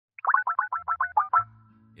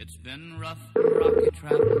It's been rough and rocky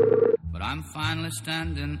traveling, but I'm finally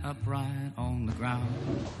standing upright on the ground.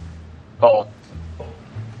 Paul.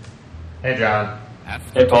 Hey, John.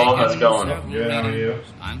 Hey, Paul. How's it going? Good. How are you?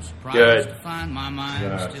 I'm surprised Good. to find my mind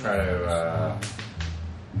I'm gonna still try to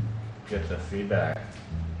get the feedback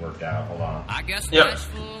worked out. Hold on. I guess Yep.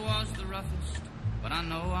 Nashville was the roughest, but I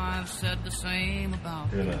know I've said the same about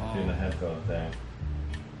Doing it all. the headphone thing.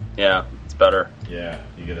 Yeah, it's better. Yeah,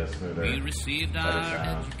 you get a smoother, We received better our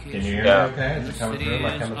sound. education. Can you hear Yeah. me okay? Is it coming through? Am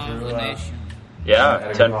I coming through? Yeah, Had a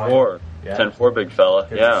good 10-4. Yeah. 10-4, big fella.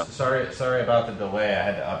 Good. Yeah, Sorry about the delay. I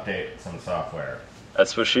had to update some software.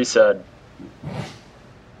 that's what she said.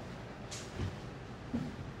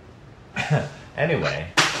 Anyway,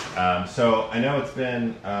 so I know it's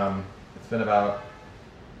been about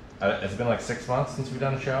it's been like 6 months since we've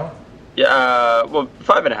done a show. Yeah, well,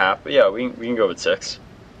 5.5, but yeah, we can go with 6.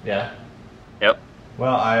 Yeah. Yep.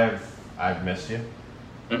 Well, I've missed you,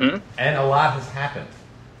 Mm-hmm. and a lot has happened.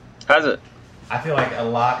 Has it? I feel like a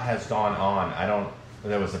lot has gone on.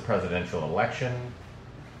 There was a presidential election.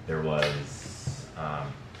 There was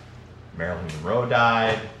Marilyn Monroe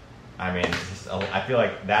died. I mean, I feel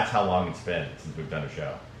like that's how long it's been since we've done a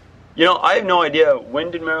show. You know, I have no idea, when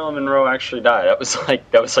did Marilyn Monroe actually die? That was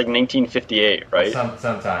like 1958, right?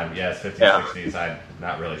 Sometime, yes, 50s, Yeah. 60s. I'm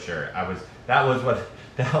not really sure. That was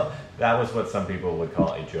what some people would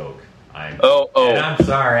call a joke. And I'm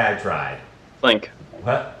sorry I tried. Clink.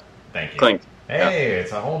 What? Thank you. Clink. Hey,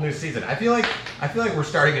 It's a whole new season. I feel like we're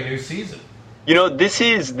starting a new season. You know, this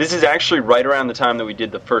is actually right around the time that we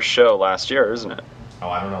did the first show last year, isn't it? Oh,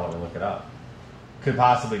 I don't know. Let me look it up. Could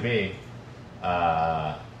possibly be.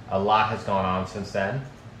 A lot has gone on since then.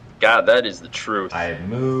 God, that is the truth. I have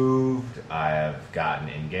moved. I have gotten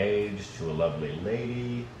engaged to a lovely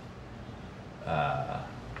lady.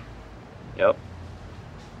 Yep.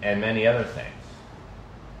 And many other things.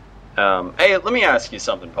 Hey, let me ask you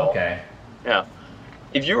something, Paul. Okay. Yeah.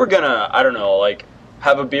 If you were gonna, I don't know, like,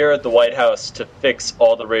 have a beer at the White House to fix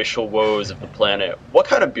all the racial woes of the planet, what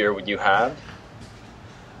kind of beer would you have?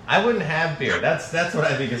 I wouldn't have beer. That's what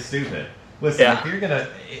I think is stupid. Listen, Yeah. if you're gonna,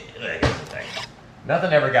 here's the thing.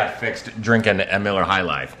 Nothing ever got fixed drinking a Miller High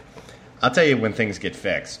Life. I'll tell you when things get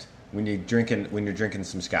fixed. When you're drinking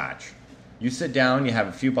some scotch. You sit down, you have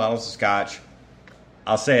a few bottles of scotch.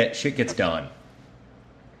 I'll say it, shit gets done.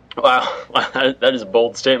 Wow, that is a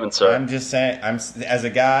bold statement, sir. I'm just saying. As a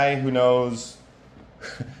guy who knows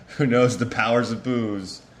the powers of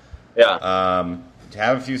booze. Yeah. To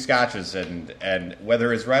have a few scotches and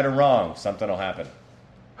whether it's right or wrong, something will happen.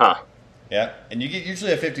 Huh. Yeah, and you get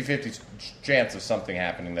usually a 50-50 chance of something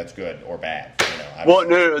happening that's good or bad. You know, Well,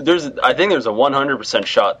 no. I think there's a 100%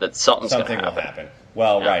 shot that something will gonna happen.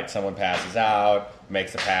 Well, Yeah. right, someone passes out,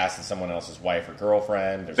 makes a pass to someone else's wife or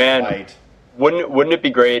girlfriend. There's Man. a fight. Wouldn't it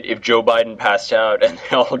be great if Joe Biden passed out and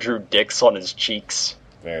they all drew dicks on his cheeks?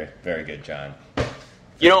 Very, very good, John.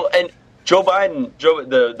 You know, and Joe Biden,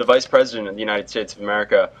 the Vice President of the United States of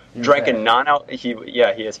America, drank a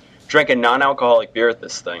non-alcoholic beer at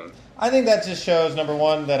this thing. I think that just shows, number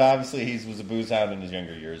one, that obviously he was a booze hound in his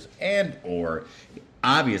younger years, and or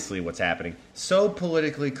obviously what's happening, so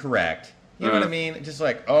politically correct. You know what I mean? Just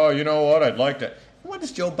like, oh, you know what? I'd like to. What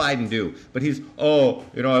does Joe Biden do? But he's,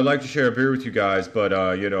 I'd like to share a beer with you guys, but,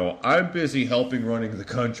 I'm busy helping running the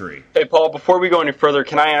country. Hey, Paul, before we go any further,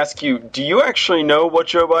 can I ask you, do you actually know what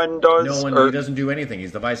Joe Biden does? No, he doesn't do anything.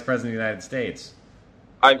 He's the Vice President of the United States.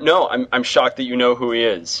 I'm shocked that you know who he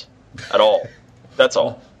is at all. That's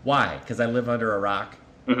all. Why? Because I live under a rock?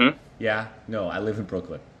 Mm-hmm. Yeah? No, I live in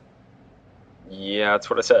Brooklyn. Yeah, that's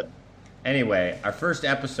what I said. Anyway, our first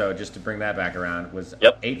episode, just to bring that back around, was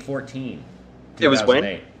 8/14. It was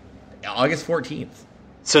when? August 14th.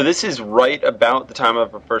 So this is right about the time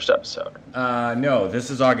of our first episode. No, this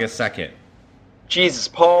is August 2nd. Jesus,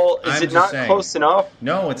 Paul, is I'm it just not saying. close enough?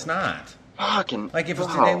 No, it's not. Fucking Like, if wow.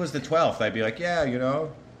 today was the 12th, I'd be like, yeah,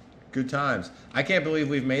 good times. I can't believe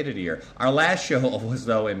we've made it a year. Our last show was,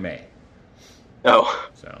 though, in May. Oh,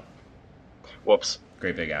 So, whoops.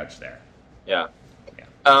 great big ouch there. Yeah.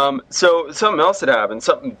 Yeah. So something else had happened,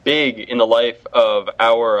 something big in the life of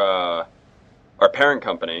our parent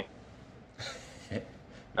company,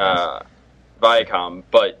 Viacom.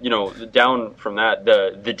 But down from that,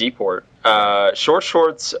 the Deport, Short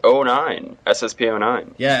Shorts 09, SSP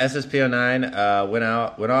 09. Yeah, SSP 09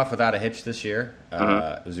 went off without a hitch this year.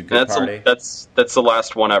 It was a good party. That's the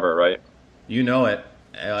last one ever, right? You know it.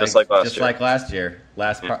 Just like last just year. like last year.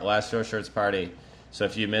 Last Short Shorts party. So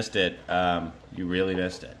if you missed it, you really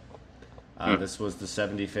missed it. This was the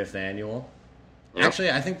 75th annual. Yep.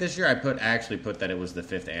 Actually, I think this year I actually put that it was the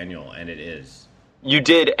 5th annual, and it is. You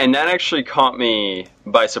did, and that actually caught me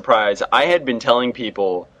by surprise. I had been telling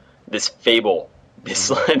people this fable,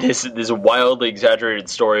 this wildly exaggerated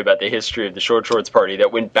story about the history of the short shorts party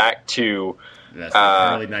that went back to That's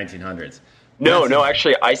the early 1900s. No,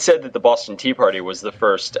 actually, I said that the Boston Tea Party was the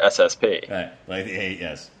first SSP. Like,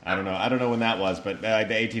 yes, I don't know when that was, but like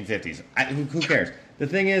the 1850s. Who cares? The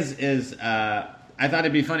thing is, I thought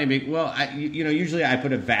it'd be funny. Usually I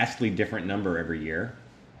put a vastly different number every year.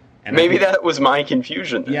 And maybe that was my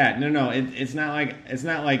confusion then. Yeah, no, it's not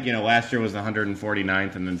like last year was the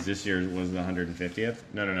 149th and then this year was the 150th.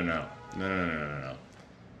 No.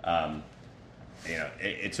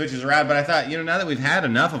 It switches around, but I thought, now that we've had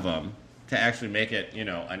enough of them to actually make it,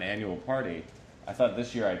 an annual party, I thought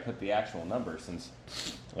this year I'd put the actual number since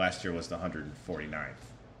last year was the 149th.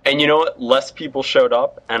 And you know what? Less people showed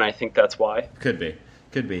up, and I think that's why. Could be.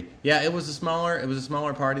 Yeah, it was a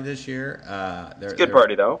smaller party this year. It's a good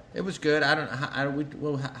party though. It was good. I don't.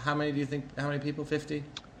 How many do you think? How many people? 50.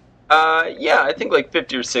 Yeah, I think like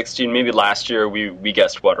 50 or 60. Maybe last year we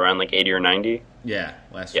guessed around like 80 or 90. Yeah,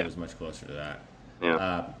 last year was much closer to that.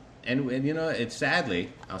 Yeah. And it's sadly,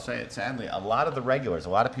 I'll say it sadly, a lot of the regulars, a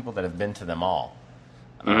lot of people that have been to them all,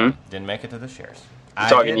 didn't make it to this year's.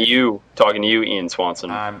 Talking to you, Ian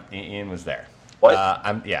Swanson. Ian was there. What?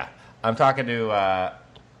 I'm talking to.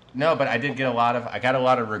 No, but I did get I got a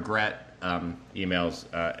lot of regret emails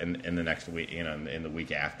in the next week, in the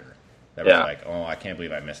week after. That was like, oh, I can't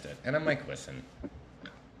believe I missed it. And I'm like, listen.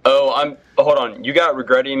 Oh, hold on. You got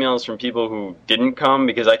regret emails from people who didn't come?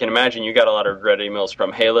 Because I can imagine you got a lot of regret emails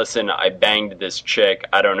from, hey, listen, I banged this chick.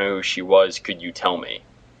 I don't know who she was. Could you tell me?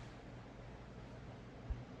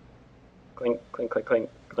 Clink, clink, clink, clink,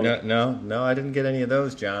 clink. No, I didn't get any of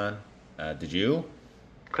those, John. Did you?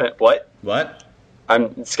 What? What?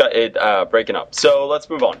 It's breaking up. So let's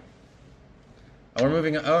move on. Oh, we're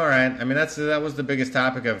moving. Oh, all right. I mean, that was the biggest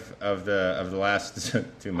topic of the last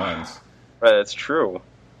 2 months. Right, that's true.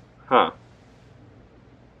 Huh.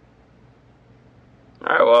 All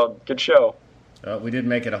right. Well, good show. We did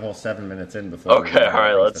make it a whole 7 minutes in before. Okay. All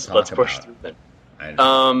right. Let's push through then.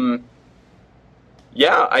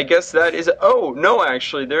 Yeah, I guess that is. Oh no,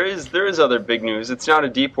 actually, there is other big news. It's not a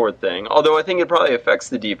deport thing, although I think it probably affects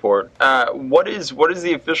the deport. What is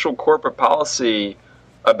the official corporate policy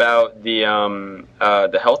about the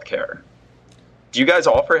healthcare? Do you guys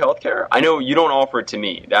offer healthcare? I know you don't offer it to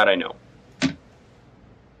me. That I know.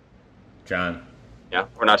 John. Yeah,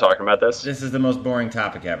 we're not talking about this. This is the most boring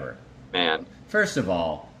topic ever. Man. First of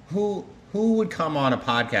all, who would come on a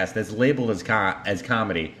podcast that's labeled as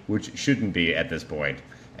comedy, which shouldn't be at this point,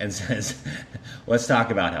 and says, let's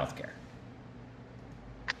talk about healthcare?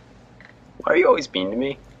 Why are you always mean to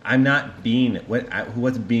me? I'm not being.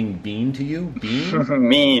 What's being bean to you? Bean?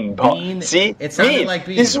 Mean. Bean? See? It sounded mean. like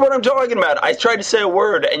bean. This is what I'm talking about. I tried to say a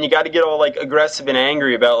word, and you got to get all like aggressive and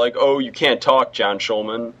angry about like, oh, you can't talk, John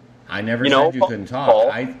Schulman. I never said you couldn't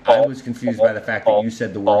talk. I was confused by the fact that you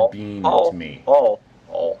said the word bean to me. Paul.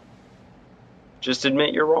 Just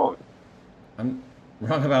admit you're wrong. I'm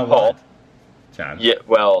wrong about what, John? Yeah,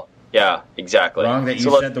 well, yeah, exactly. Wrong that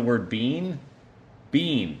you said the word bean?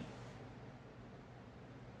 Bean.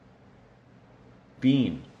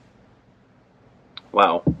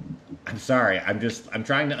 Wow. I'm sorry. I'm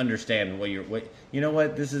trying to understand what you know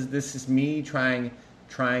what this is me trying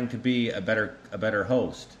to be a better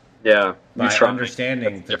host. Yeah. By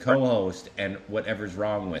understanding the co-host and whatever's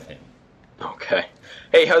wrong with him. Okay.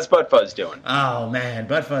 Hey, how's Butt Fuzz doing? Oh man,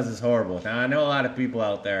 Butt Fuzz is horrible. Now I know a lot of people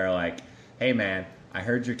out there are like, "Hey man, I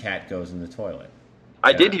heard your cat goes in the toilet."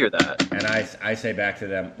 I did hear that. And I say back to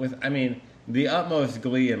them with the utmost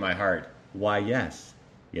glee in my heart. Why yes.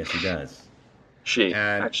 Yes he does.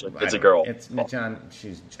 Actually, it's a girl. It's John,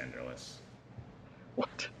 she's genderless.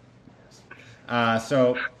 What?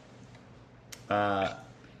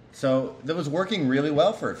 So that was working really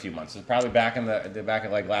well for a few months. It was probably back in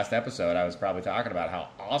like last episode. I was probably talking about how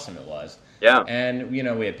awesome it was. Yeah. And we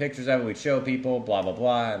had pictures of it. We'd show people, blah blah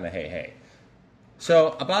blah, and hey.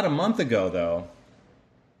 So about a month ago, though,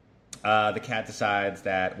 the cat decides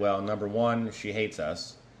that number one, she hates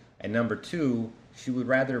us, and number two, she would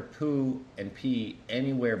rather poo and pee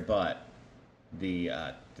anywhere but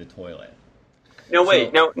the toilet. No,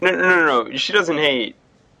 wait, no. She doesn't hate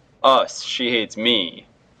us. She hates me.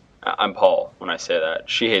 I'm Paul when I say that.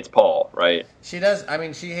 She hates Paul, right? She does.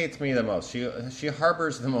 She hates me the most. She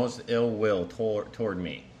harbors the most ill will toward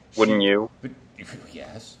me. Wouldn't you? But,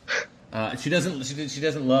 yes. She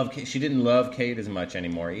doesn't love. She didn't love Kate as much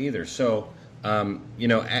anymore either. So,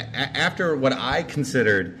 after what I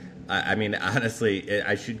considered, honestly,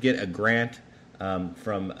 I should get a grant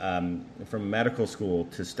from medical school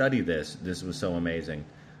to study this. This was so amazing.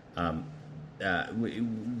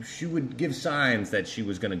 She would give signs that she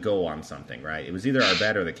was going to go on something, right? It was either our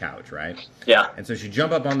bed or the couch, right? Yeah. And so she'd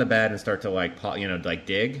jump up on the bed and start to like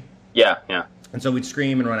dig. Yeah, yeah. And so we'd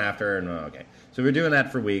scream and run after her, and okay. So we were doing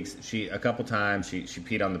that for weeks. A couple times, she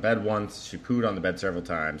peed on the bed once. She pooed on the bed several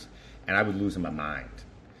times, and I would lose my mind.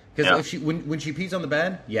 Because when she pees on the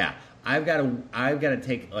bed, I've got to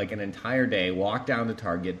take like an entire day, walk down to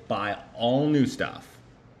Target, buy all new stuff.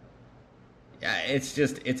 Yeah,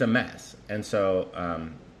 it's a mess. And so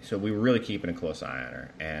we were really keeping a close eye on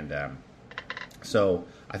her. And so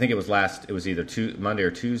I think it was either Monday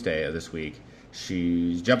or Tuesday of this week.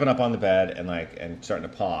 She's jumping up on the bed and starting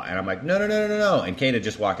to paw. And I'm like, no. And Kate had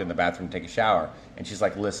just walked in the bathroom to take a shower. And she's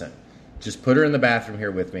like, listen, just put her in the bathroom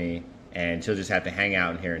here with me, and she'll just have to hang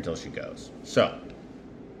out in here until she goes. So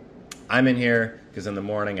I'm in here because in the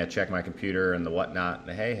morning I check my computer and the whatnot,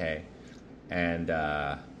 the hey. And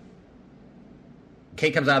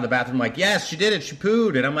Kate comes out of the bathroom like, yes, she did it. She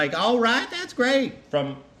pooed. And I'm like, all right, that's great.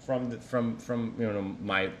 From the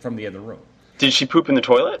other room. Did she poop in the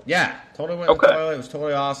toilet? Yeah, totally went in the toilet. It was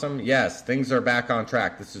totally awesome. Yes, things are back on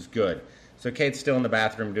track. This is good. So Kate's still in the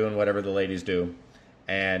bathroom doing whatever the ladies do.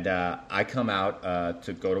 And I come out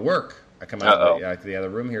to go to work. I come out to the other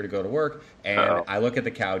room here to go to work. And I look at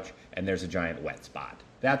the couch, and there's a giant wet spot.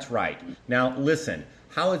 That's right. Now, listen.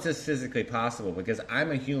 How is this physically possible? Because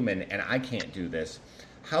I'm a human and I can't do this.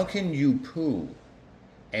 How can you poo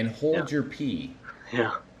and hold your pee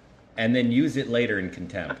and then use it later in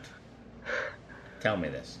contempt? Tell me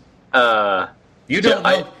this. You don't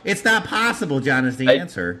know. It's not possible, John, is the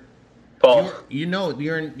answer. Paul. Your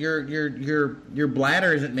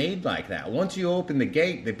bladder isn't made like that. Once you open the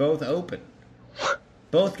gate, they both open.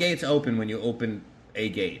 Both gates open when you open a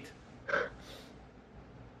gate.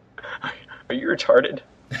 Are you retarded?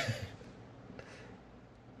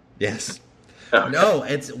 Yes. Okay. No,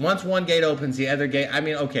 it's once one gate opens, the other gate. I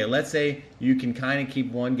mean, okay, let's say you can kind of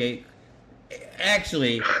keep one gate.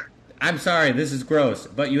 Actually, I'm sorry, this is gross,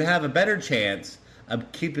 but you have a better chance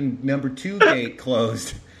of keeping number 2 gate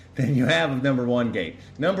closed than you have of number 1 gate.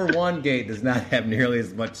 Number 1 gate does not have nearly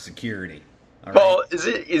as much security. All Paul, right?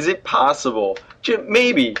 is it possible, Jim,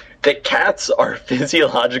 maybe, that cats are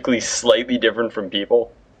physiologically slightly different from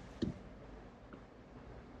people?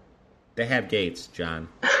 They have gates, John.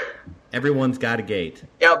 Everyone's got a gate.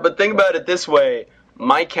 Yeah, but think about it this way.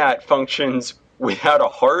 My cat functions without a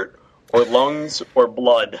heart or lungs or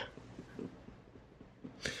blood.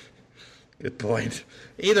 Good point.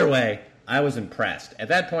 Either way, I was impressed. At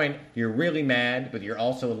that point, you're really mad, but you're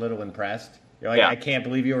also a little impressed. You're like, I can't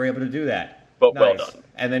believe you were able to do that. But nice. Well done.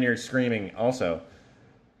 And then you're screaming also.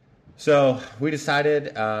 So we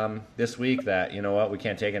decided this week that, you know what, we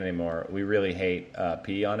can't take it anymore. We really hate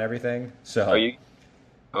pee on everything. So we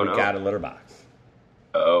got a litter box.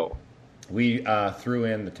 Oh. We threw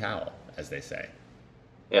in the towel, as they say.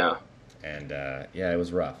 Yeah. And, it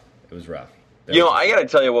was rough. It was rough. I got to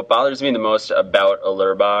tell you what bothers me the most about a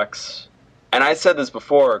litter box, and I said this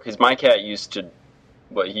before because my cat used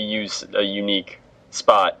he used a unique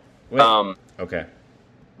spot. Wait. Okay.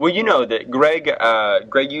 Well, you know that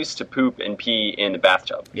Greg used to poop and pee in the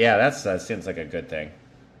bathtub. Yeah, that seems like a good thing.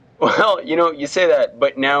 Well, you say that,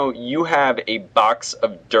 but now you have a box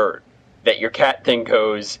of dirt that your cat then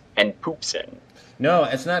goes and poops in. No,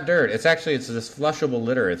 it's not dirt. It's this flushable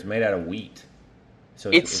litter. It's made out of wheat. So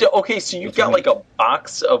okay. So you've got wheat. Like a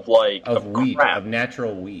box of wheat, crap. Of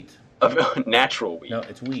natural wheat. Of natural wheat. No,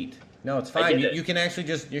 it's wheat. No, it's fine. You can actually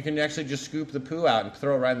just scoop the poo out and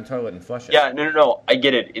throw it right in the toilet and flush it. Yeah, no. I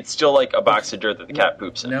get it. It's still like a box of dirt that the cat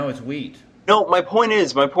poops in. No, it's wheat. No, my point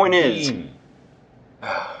is.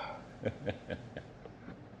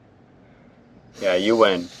 Yeah, you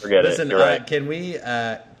win. Forget it. You're right. Can we?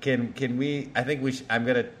 I think we should. I'm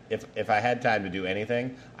gonna. If I had time to do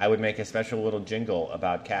anything, I would make a special little jingle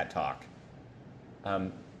about cat talk.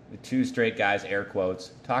 The 2 straight guys, air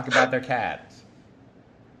quotes, talk about their cats.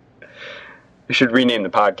 We should rename the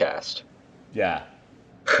podcast. Yeah.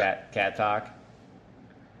 Cat talk.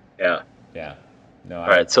 Yeah. Yeah. No. All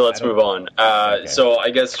right. So let's move on. Okay. So I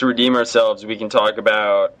guess to redeem ourselves, we can talk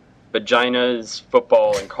about vaginas,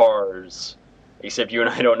 football, and cars. Except you and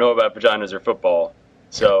I don't know about vaginas or football.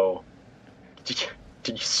 So, did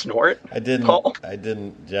you snort? I didn't. Paul? I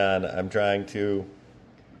didn't, John. I'm trying to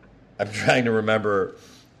remember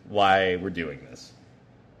why we're doing this.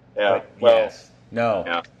 Yeah. But, yes. No.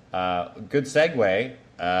 Yeah. Good segue.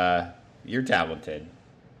 You're talented.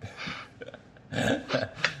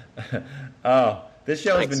 Oh, This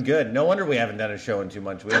show has Thanks. been good. No wonder we haven't done a show in 2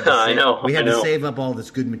 months. We had I know. We had I know. to save up all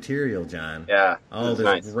this good material, John. Yeah, All that's this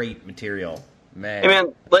nice. great material. Man. Hey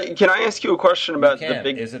man, can I ask you a question about the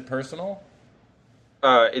big? Is it personal?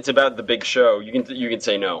 It's about the big show. You can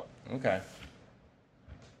say no. Okay.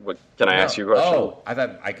 What can I ask you a question? Oh, I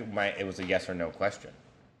thought it was a yes or no question.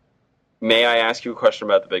 May I ask you a question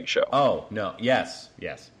about the big show? Oh, no. Yes.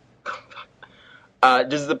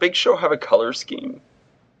 Does the big show have a color scheme?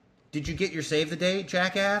 Did you get your save the date,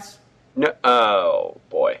 jackass? No. Oh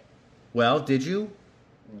boy. Well, did you?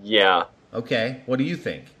 Yeah. Okay. What do you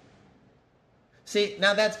think? See,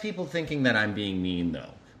 now that's people thinking that I'm being mean,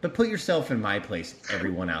 though. But put yourself in my place,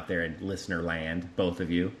 everyone out there in listener land, both of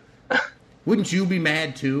you. Wouldn't you be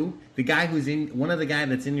mad too? The guy one of the guy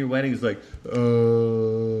that's in your wedding is like,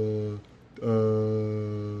 do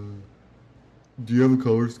you have a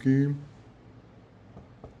color scheme?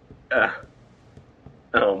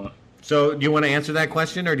 So, do you want to answer that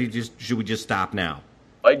question, or should we just stop now?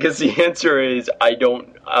 I guess the answer is I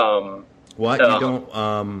don't. What? You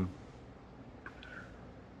don't.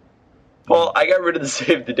 Paul, I got rid of the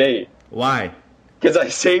save the date. Why? Because I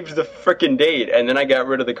saved the frickin' date and then I got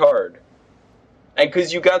rid of the card. And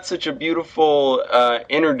because you got such a beautiful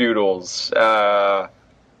inner doodles, the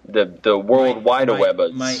world wide web.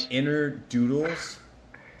 My inner doodles.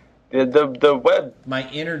 The web. My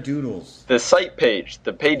inner doodles. The site page,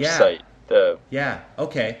 the page site. Yeah.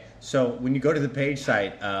 Okay. So when you go to the page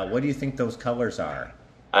site, what do you think those colors are?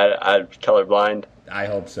 I'm colorblind. I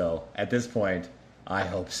hope so. At this point, I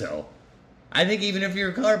hope so. I think even if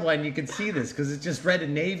you're colorblind, you can see this because it's just red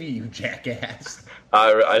and navy, you jackass.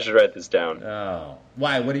 I should write this down. Oh.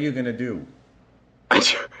 Why? What are you going to do?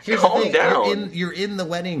 Calm down. You're in the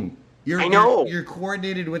wedding. I know. You're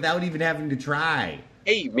coordinated without even having to try.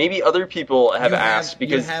 Hey, maybe other people have asked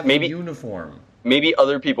because you have maybe a uniform. Maybe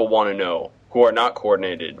other people want to know who are not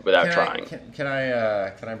coordinated without trying. Can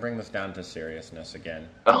I bring this down to seriousness again?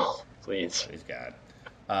 Oh, please. Please, God.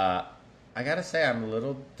 I gotta say, I'm a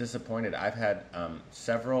little disappointed. I've had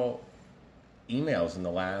several emails in the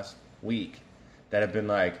last week that have been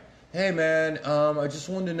like, "Hey, man, I just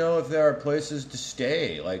wanted to know if there are places to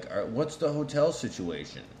stay. Like, what's the hotel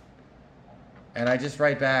situation?" And I just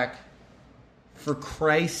write back, "For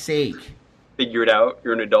Christ's sake, figure it out.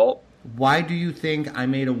 You're an adult. Why do you think I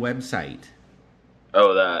made a website?"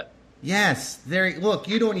 Oh, that. Yes, look,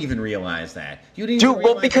 you don't even realize that. You didn't even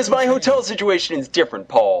well, because my hotel situation is different,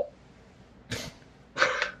 Paul.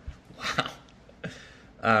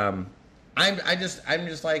 Wow. I'm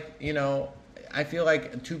just like, I feel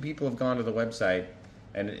like 2 people have gone to the website,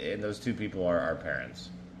 and those 2 people are our parents.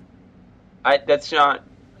 That's not.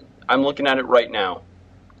 I'm looking at it right now.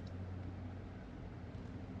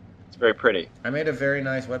 It's very pretty. I made a very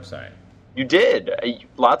nice website. You did.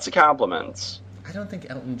 Lots of compliments. I don't think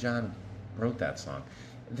Elton John wrote that song.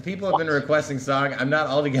 The people have been requesting song. I'm not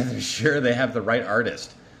altogether sure they have the right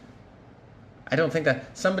artist. I don't think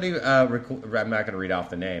that somebody. I'm not going to read off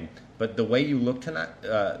the name, but the way you look tonight.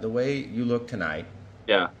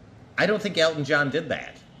 Yeah. I don't think Elton John did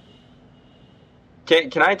that.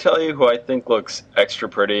 Can I tell you who I think looks extra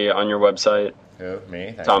pretty on your website? Who?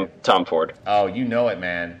 Me? Tom Ford. Oh, you know it,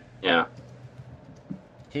 man. Yeah.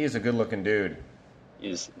 He is a good-looking dude.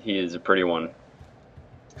 He is a pretty one.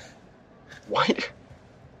 What?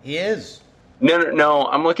 He is. No.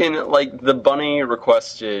 I'm looking at, like, the bunny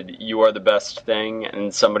requested "You Are the Best Thing,"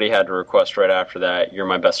 and somebody had to request right after that "You're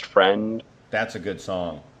My Best Friend." That's a good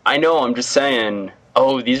song. I know. I'm just saying.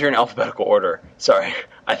 Oh, these are in alphabetical order. Sorry.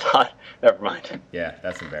 I thought. Never mind. Yeah,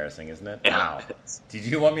 that's embarrassing, isn't it? Yeah. Wow. Did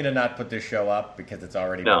you want me to not put this show up because it's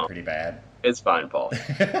already been pretty bad? It's fine, Paul.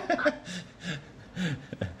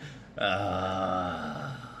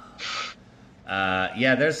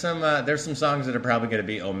 Yeah, there's some songs that are probably going to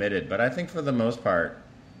be omitted, but I think for the most part,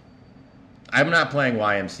 I'm not playing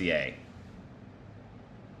YMCA.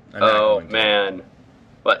 Oh man,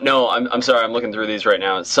 but no, I'm sorry. I'm looking through these right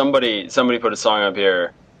now. Somebody put a song up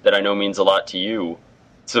here that I know means a lot to you.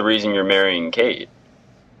 It's the reason you're marrying Kate.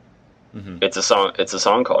 Mm-hmm. It's a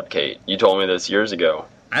song called Kate. You told me this years ago.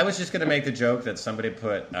 I was just going to make the joke that somebody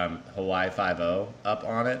put Hawaii 5-0 up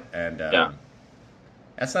on it, and yeah.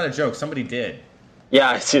 That's not a joke. Somebody did.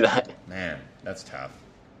 Yeah, I see that. Man, that's tough.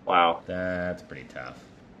 Wow. That's pretty tough.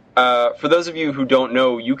 For those of you who don't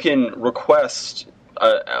know, you can request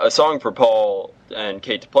a song for Paul and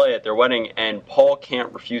Kate to play at their wedding, and Paul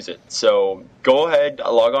can't refuse it. So go ahead,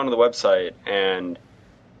 log on to the website, and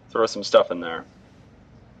throw some stuff in there.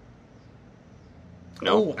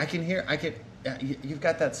 No? Oh, I can hear. You've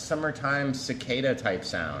got that summertime cicada type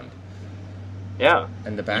sound. Yeah.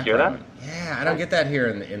 In the background. You hear that? Yeah, I don't get that here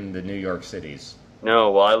in the New York cities.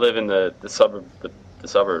 No, well, I live in the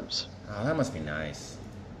suburbs. Oh, that must be nice.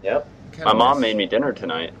 Yep. Kinda My mom miss- made me dinner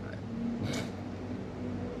tonight.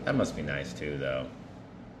 That must be nice too, though.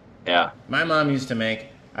 Yeah. My mom used to make.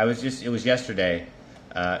 It was yesterday.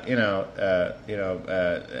 I had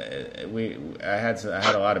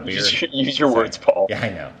a lot of beer. Use your words, Paul. Yeah, I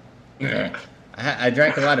know. I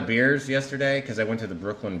drank a lot of beers yesterday because I went to the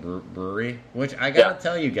Brooklyn Brewery, which I gotta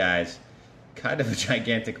tell you guys, kind of a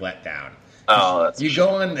gigantic letdown. Oh, that's you go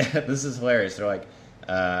on. This is hilarious. They're like,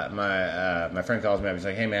 my friend calls me up. He's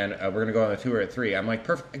like, "Hey man, we're gonna go on a tour at 3." I'm like,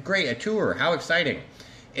 "Perfect, great, a tour. How exciting!"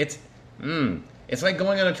 It's like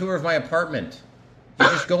going on a tour of my apartment. You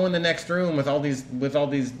just go in the next room with all these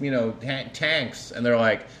tanks, and they're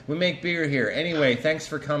like, "We make beer here anyway. Thanks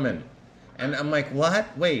for coming." And I'm like,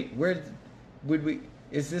 "What? Wait, where would we?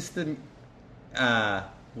 Is this the?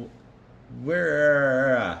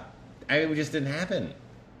 Where? It just didn't happen."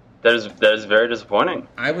 That is very disappointing.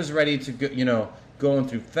 I was ready to go, going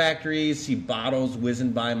through factories, see bottles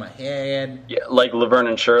whizzing by my head. Yeah, like Laverne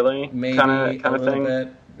and Shirley, Maybe kind a of little thing. bit.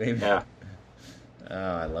 Maybe. Yeah.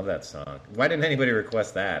 Oh, I love that song. Why didn't anybody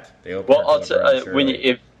request that? They opened Well,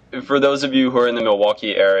 if for those of you who are in the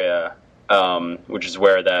Milwaukee area, which is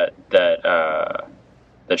where that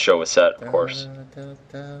show was set, of course,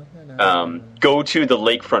 go to the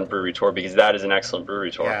Lakefront Brewery Tour because that is an excellent brewery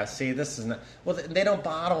tour. Yeah, see, this is not. Well, they don't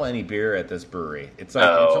bottle any beer at this brewery. It's like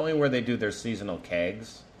it's only where they do their seasonal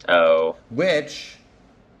kegs. Oh. Which,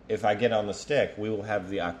 if I get on the stick, we will have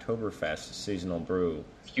the Oktoberfest seasonal brew.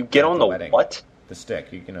 You get on the wedding. what? The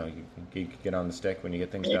stick. You get on the stick when you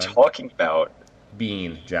get things What are done. you talking about?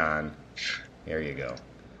 Bean, John. There you go.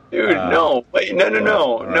 Dude, no. Wait,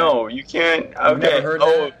 no. Right. No, you can't. You've Okay. never heard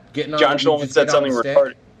that? Getting on- John you Schulman just said get on something the stick?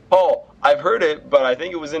 retarded. Paul, I've heard it, but I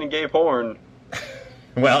think it was in a gay porn.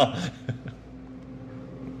 Well,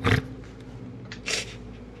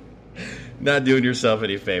 not doing yourself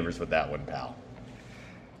any favors with that one, pal.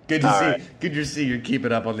 Good to All see. right. Good to see you're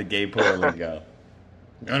keeping up on the gay porn lingo.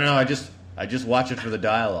 No, I just watch it for the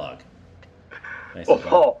dialogue. Nice Well,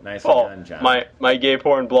 Paul, done, John. my gay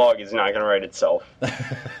porn blog is not going to write itself.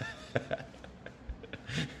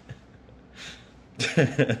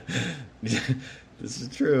 This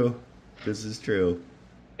is true.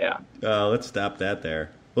 Yeah. Let's stop that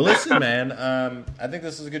there. Well, listen, man. I think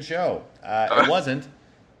this is a good show. It wasn't,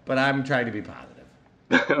 but I'm trying to be positive.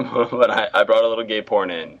 But I brought a little gay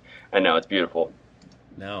porn in, and now it's beautiful.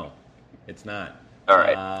 No, it's not. All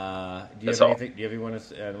right. Do you That's have all. anything? Do you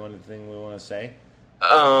have one thing we want to say?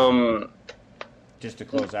 Just to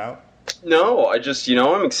close out. No, I just,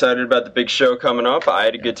 I'm excited about the big show coming up. I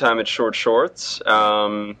had a good time at Short Shorts.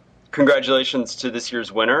 Congratulations to this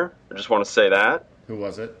year's winner. I just want to say that. Who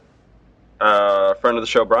was it? Friend of the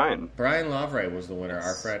show, Brian. Brian Lovray was the winner.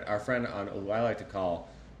 Our friend on who I like to call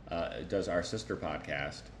does our sister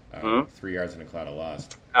podcast, 3 Yards in a Cloud of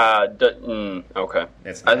Lust. Okay.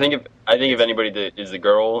 It's I not. think if anybody that is the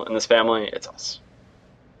girl in this family, it's us.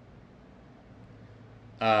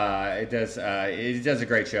 It does a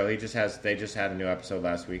great show. They just had a new episode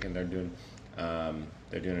last week, and they're doing a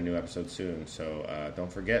new episode soon. So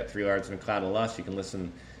don't forget 3 Yards in a Cloud of Lust. You can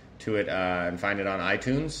listen to it and find it on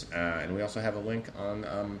iTunes, and we also have a link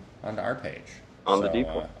onto our page On the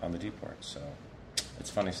Dport. On the Dport. So it's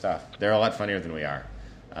funny stuff. They're a lot funnier than we are.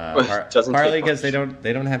 Doesn't Partly take because much.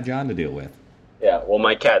 they don't have John to deal with. Yeah, well,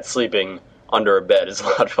 my cat sleeping under a bed is a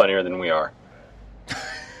lot funnier than we are.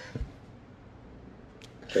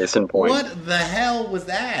 Case in point. What the hell was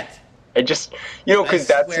that? It just, because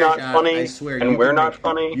that's not John, funny, I swear, and you we're can not make-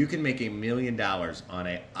 funny. You can make $1 million on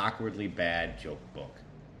a awkwardly bad joke book.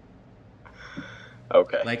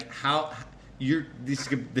 Okay. Like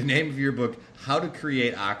the name of your book, How to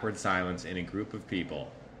Create Awkward Silence in a Group of People,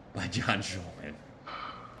 by John Schulman.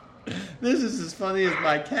 This is as funny as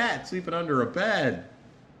my cat sleeping under a bed.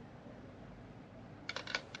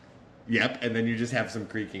 Yep, and then you just have some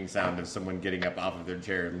creaking sound of someone getting up off of their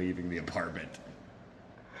chair and leaving the apartment.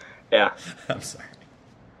 Yeah. I'm sorry.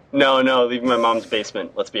 No, leaving my mom's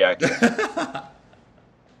basement. Let's be accurate.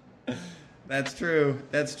 That's true.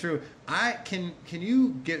 Can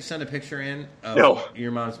you send a picture in of No.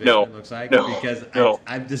 your mom's No. basement looks like? No. Because No.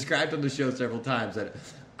 I've described on the show several times that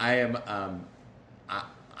I am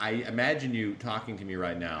I imagine you talking to me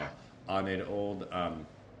right now on an old on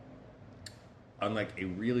like a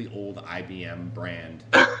really old IBM brand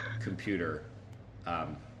computer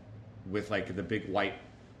with like the big white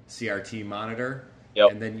CRT monitor.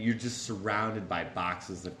 Yep. And then you're just surrounded by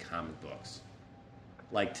boxes of comic books,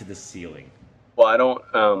 like to the ceiling. Well, I don't.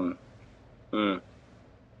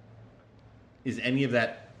 Is any of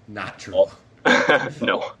that not true?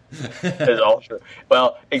 No, it's all true.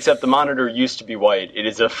 Well, except the monitor used to be white. It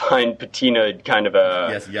is a fine patina kind of a...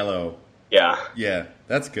 Yes, yellow. Yeah. Yeah,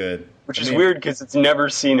 that's good. Which is weird because it's never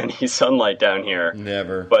seen any sunlight down here.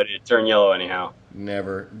 Never. But it turned yellow anyhow.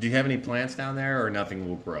 Never. Do you have any plants down there, or nothing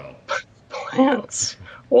will grow? Plants?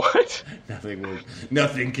 What?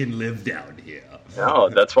 Nothing can live down here. No,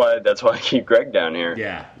 that's why I keep Greg down here.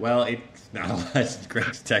 Yeah, well, it's not alive.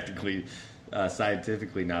 Greg's technically,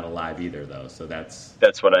 scientifically not alive either, though. So that's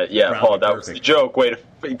what Paul. That was the joke. Way to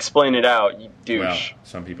explain it out, you douche. Well,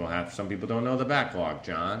 some people don't know the backlog,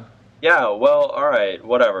 John. Yeah. Well, all right.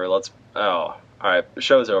 Whatever. All right. The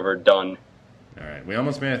show's over. Done. All right. We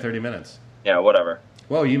almost made it 30 minutes. Yeah. Whatever.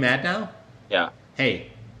 Whoa, you mad now? Yeah.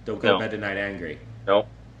 Hey, don't go to bed tonight angry. No.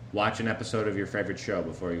 Watch an episode of your favorite show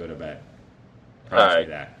before you go to bed. Promise me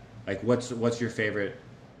that. Like, what's your favorite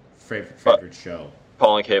show?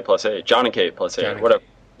 Paul and Kate plus 8. John and Kate plus 8. Whatever.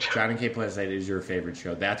 John and Kate plus 8 is your favorite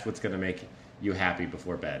show. That's what's going to make you happy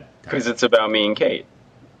before bed. Because it's about me and Kate.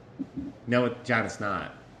 No, John, it's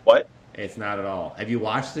not. What? It's not at all. Have you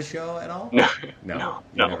watched the show at all? No. No.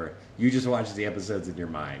 Never. You just watch the episodes in your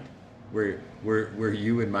mind. Where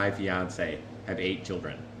you and my fiance have 8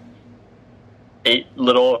 children. 8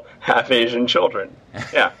 little half Asian children.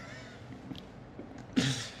 Yeah.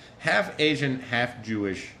 Half Asian, half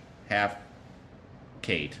Jewish, half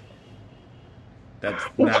Kate. That's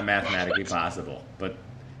not mathematically possible, but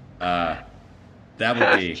that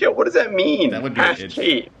would be. Yeah, what does that mean? That would be half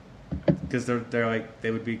Kate. Because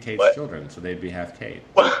they would be Kate's children, so they'd be half Kate.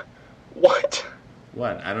 What?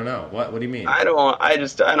 What? I don't know. What do you mean? I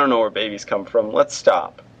don't know where babies come from. Let's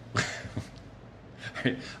stop.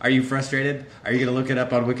 Are you frustrated? Are you going to look it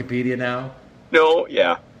up on Wikipedia now? No,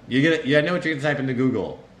 yeah. I know what you're going to type into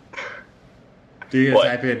Google. Do you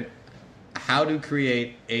type in how to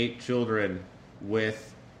create 8 children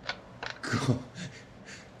with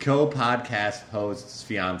co-podcast host's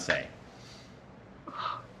fiance?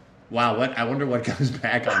 Wow, I wonder what comes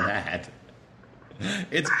back on that.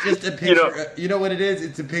 It's just a picture. You know what it is?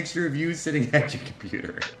 It's a picture of you sitting at your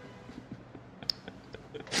computer.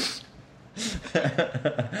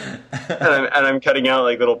 and I'm cutting out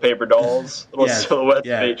like little paper dolls, little silhouettes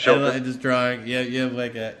of 8 children. And just drawing. Yeah, you have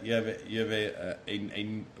a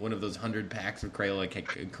one of those 100 packs of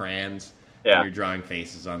Crayola crayons. Yeah, and you're drawing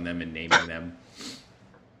faces on them and naming them.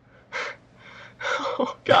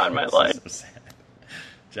 Oh God, my life. So sad.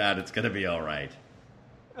 John, it's gonna be all right.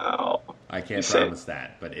 Oh, I can't promise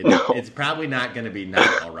that, but it's probably not going to be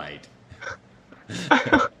not all right.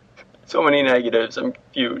 So many negatives. I'm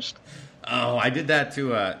confused. Oh, I did that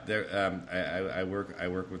too. I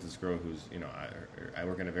work with this girl who's I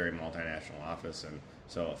work in a very multinational office, and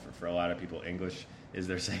so for a lot of people, English is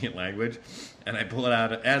their second language, and I pull it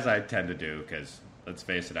out as I tend to do because let's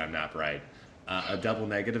face it, I'm not bright. A double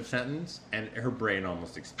negative sentence, and her brain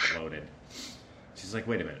almost exploded. She's like,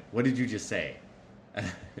 "Wait a minute, what did you just say?"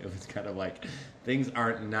 It was kind of like things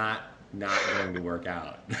aren't not going to work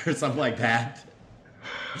out or something like that.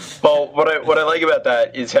 Well, what I like about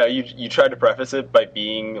that is how you tried to preface it by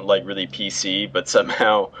being like really PC, but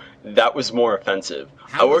somehow that was more offensive.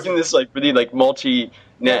 I work in this like really like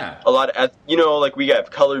multi-net, a lot of like we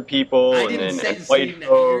have colored people and white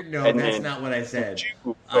folk. No, that's not what I said.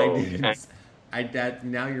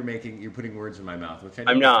 Now you're putting words in my mouth, which I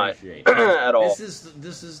don't appreciate. At all.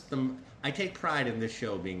 This is I take pride in this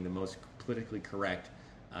show being the most politically correct,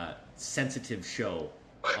 sensitive show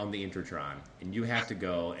on the Intertron, and you have to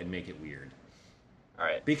go and make it weird. All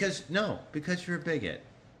right. Because you're a bigot.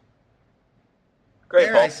 Great.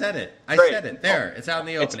 There, Paul. I said it. There, it's out in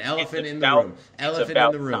the open. Elephant in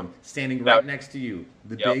the room. Standing right next to you.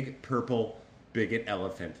 The big purple bigot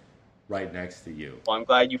elephant right next to you. Well, I'm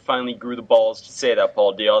glad you finally grew the balls to say that,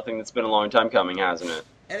 Paul Deal. I think it's been a long time coming, hasn't it?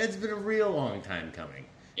 And it's been a real long time coming.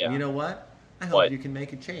 Yeah. And you know what? I hope you can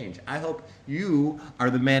make a change. I hope you are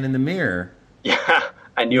the man in the mirror. Yeah,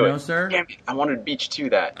 I knew it. Sir? Damn it, I wanted to beat you to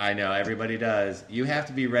that. I know, everybody does. You have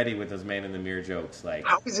to be ready with those man in the mirror jokes. Like,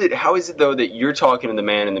 how is it though that you're talking to the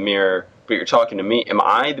man in the mirror, but you're talking to me? Am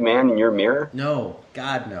I the man in your mirror? No,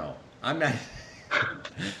 God no. I'm not.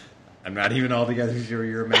 I'm not even altogether sure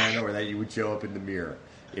you're a man or that you would show up in the mirror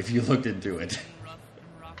if you looked into it.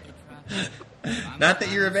 Not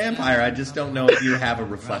that you're a vampire, I just don't know if you have a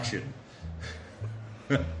reflection.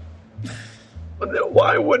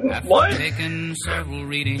 Why wouldn't? Why? Taken several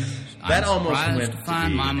readings. That almost went to to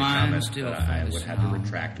find be my a mind comment still that I would have to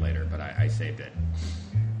retract later, but I saved it.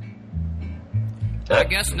 I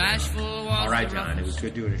guess Nashville was all right, the John. It was roughest,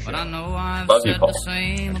 good doing a show. but I know I've Love you, said Paul. the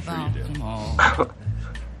same I'm sure about you do. them all.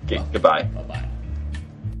 Okay, goodbye. Bye-bye.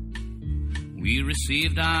 We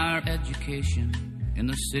received our education in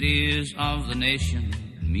the cities of the nation,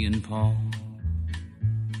 me and Paul.